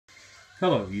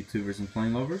Hello YouTubers and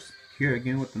plane lovers, here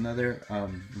again with another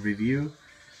review.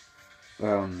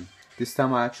 This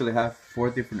time I actually have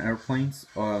 4 different airplanes.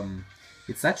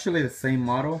 It's actually the same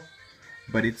model,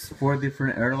 but it's 4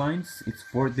 different airlines, it's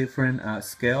 4 different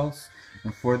scales,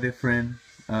 and 4 different,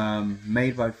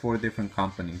 made by 4 different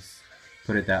companies,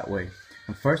 put it that way.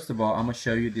 And first of all, I'm going to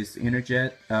show you this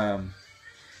Interjet.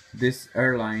 This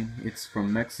airline, it's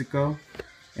from Mexico,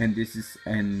 and this is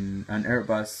an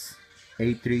Airbus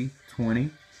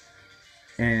A320,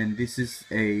 and this is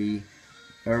a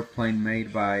airplane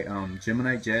made by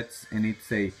Gemini Jets, and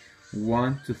it's a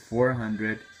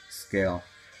 1:400 scale.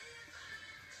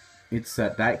 It's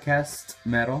a die-cast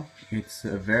metal. It's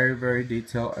a very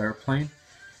detailed airplane,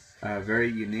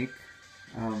 very unique.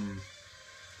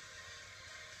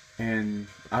 And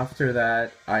after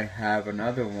that, I have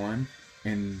another one,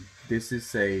 and this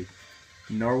is a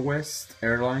Northwest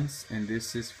Airlines, and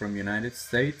this is from United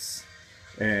States,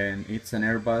 and it's an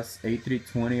Airbus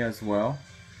A320 as well.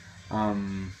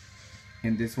 And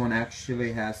this one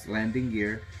actually has landing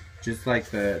gear, just like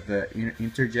the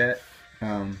Interjet.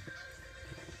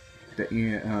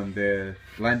 The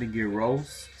landing gear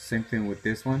rolls, same thing with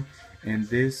this one. And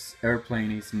this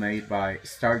airplane is made by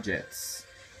Starjets,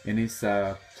 and it's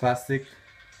plastic,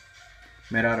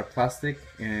 made out of plastic,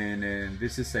 and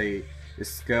this is a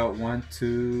scale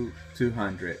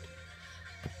 1:200.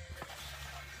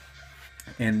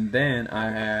 And then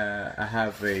I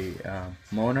have a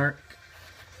Monarch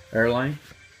airline,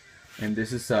 and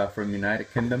this is from United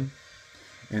Kingdom,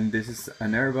 and this is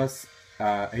an Airbus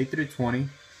A320.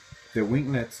 The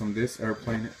winglets on this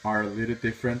airplane are a little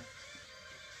different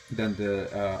than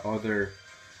the other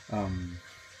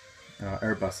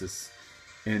Airbuses,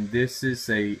 and this is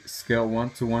a scale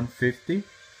 1:150,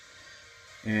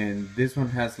 and this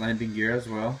one has landing gear as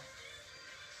well,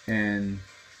 and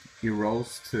it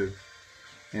rolls too.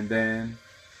 And then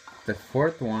the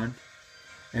fourth one,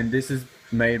 and this is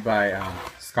made by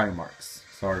Skymarks.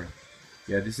 Sorry,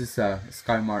 yeah, this is a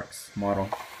Skymarks model.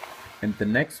 And the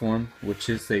next one, which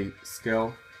is a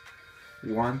scale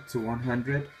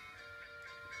 1:100,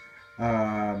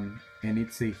 and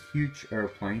it's a huge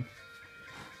airplane.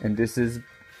 And this is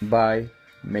by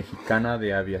Mexicana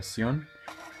de Aviación,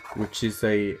 which is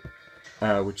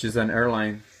an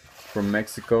airline from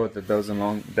Mexico that does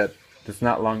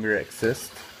not longer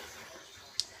exist.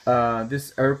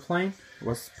 This airplane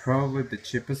was probably the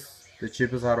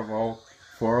cheapest out of all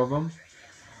 4 of them,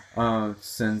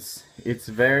 since it's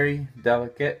very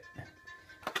delicate.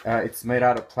 It's made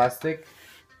out of plastic.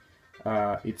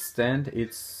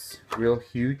 It's real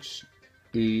huge.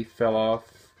 It fell off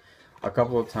a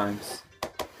couple of times.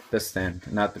 The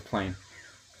stand, not the plane.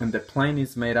 And the plane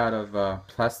is made out of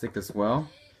plastic as well,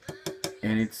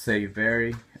 and it's a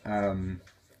very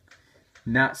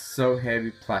not so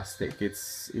heavy plastic.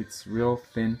 It's real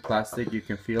thin plastic. You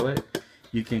can feel it.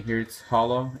 You can hear it's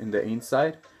hollow in the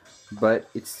inside, but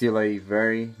it's still a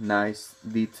very nice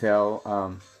detail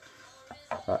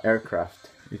aircraft.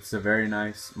 It's a very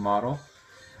nice model.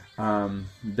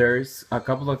 There's a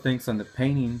couple of things on the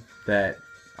painting that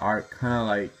are kind of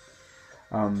like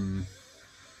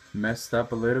messed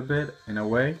up a little bit in a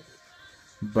way,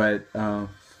 but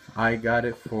I got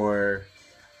it for,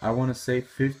 I want to say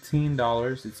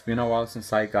 $15. It's been a while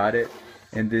since I got it,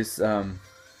 and this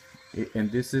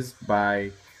is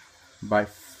by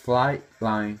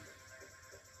Flightline.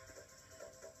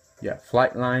 Yeah,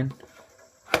 Flightline.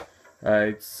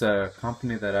 It's a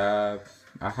company that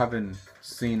I haven't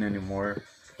seen anymore.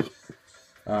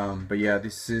 But yeah,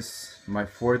 this is my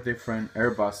 4 different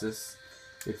Airbuses.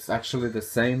 It's actually the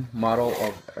same model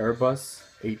of Airbus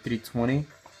A320,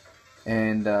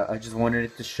 and I just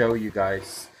wanted to show you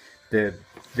guys the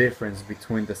difference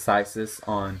between the sizes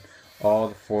on all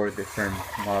the 4 different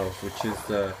models, which is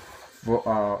the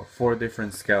 4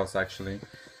 different scales actually,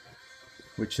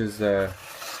 which is the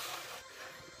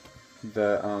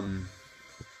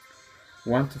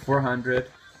 1:400,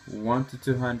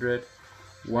 1:200,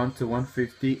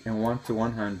 1:150, and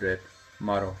 1:100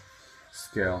 model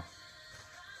scale.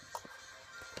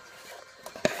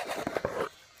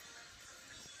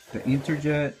 The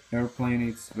Interjet airplane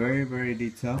is very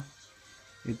detailed.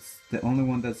 It's the only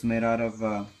one that's made out of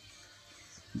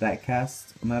that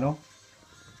cast metal,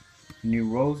 and it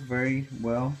rolls very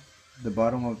well. The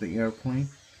bottom of the airplane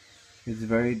is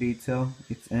very detailed.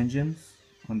 Its engines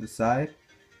on the side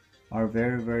are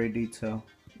very detailed.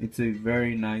 It's a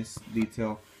very nice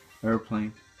detailed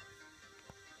airplane.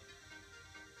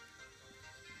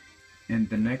 And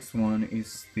the next one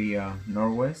is the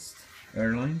Northwest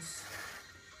Airlines,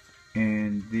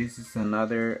 and this is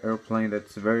another airplane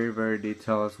that's very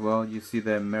detailed as well. You see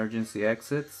the emergency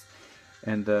exits,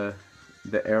 and the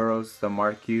arrows that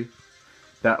mark you,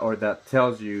 that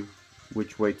tells you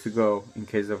which way to go in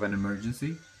case of an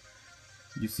emergency.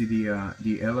 You see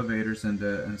the elevators and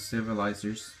the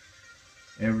stabilizers.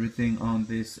 Everything on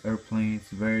this airplane is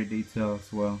very detailed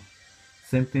as well.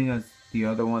 Same thing as the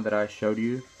other one that I showed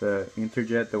you, the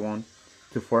Interjet, the 1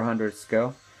 to 400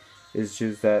 scale. It's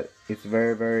just that it's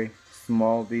very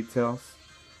small details.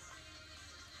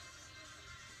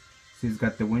 So it's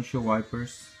got the windshield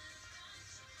wipers.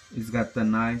 It's got the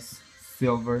nice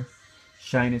silver,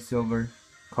 shiny silver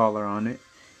color on it.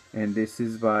 And this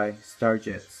is by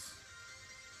Starjets.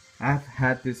 I've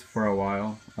had this for a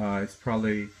while. It's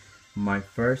probably my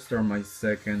first or my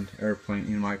second airplane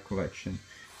in my collection.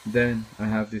 Then I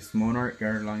have this Monarch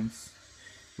Airlines,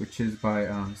 which is by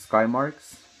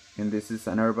Skymarks, and this is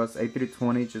an Airbus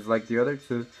A320, just like the other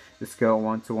two, the scale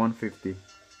 1 to 150.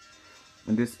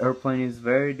 And this airplane is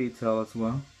very detailed as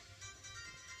well.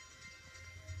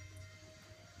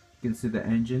 You can see the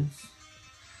engines,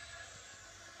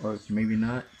 or maybe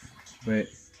not, but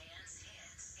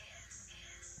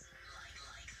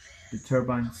the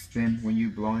turbines spin when you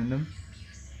blow in them.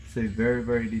 It's a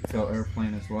very detailed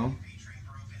airplane as well.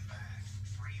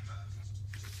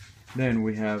 Then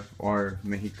we have our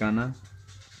Mexicana.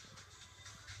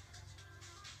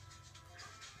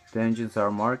 The engines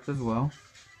are marked as well.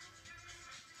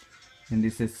 And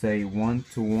this is a 1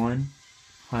 to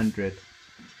 100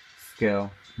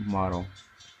 scale model.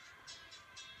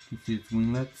 You see its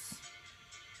winglets.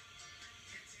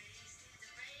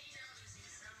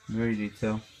 Very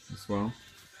detailed as well.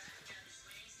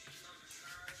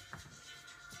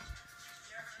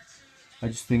 I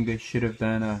just think they should have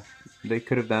done they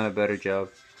could have done a better job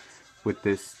with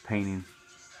this painting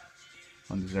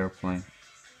on this airplane.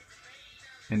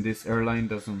 And this airline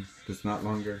does not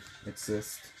longer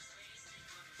exist.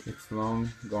 It's long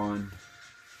gone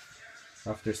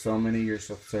after so many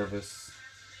years of service.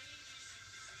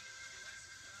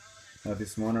 Now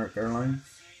this Monarch Airlines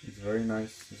is very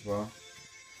nice as well.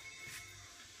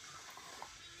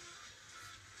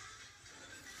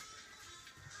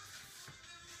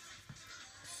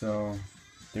 So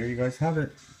there you guys have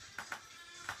it.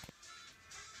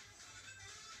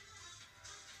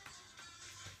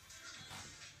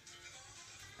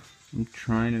 I'm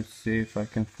trying to see if I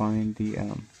can find the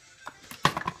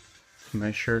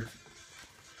measure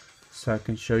so I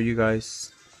can show you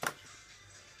guys.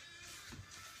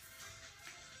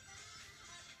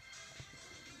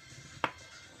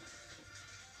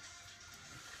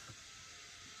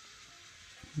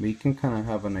 We can kind of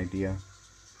have an idea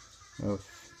of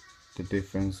the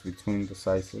difference between the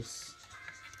sizes.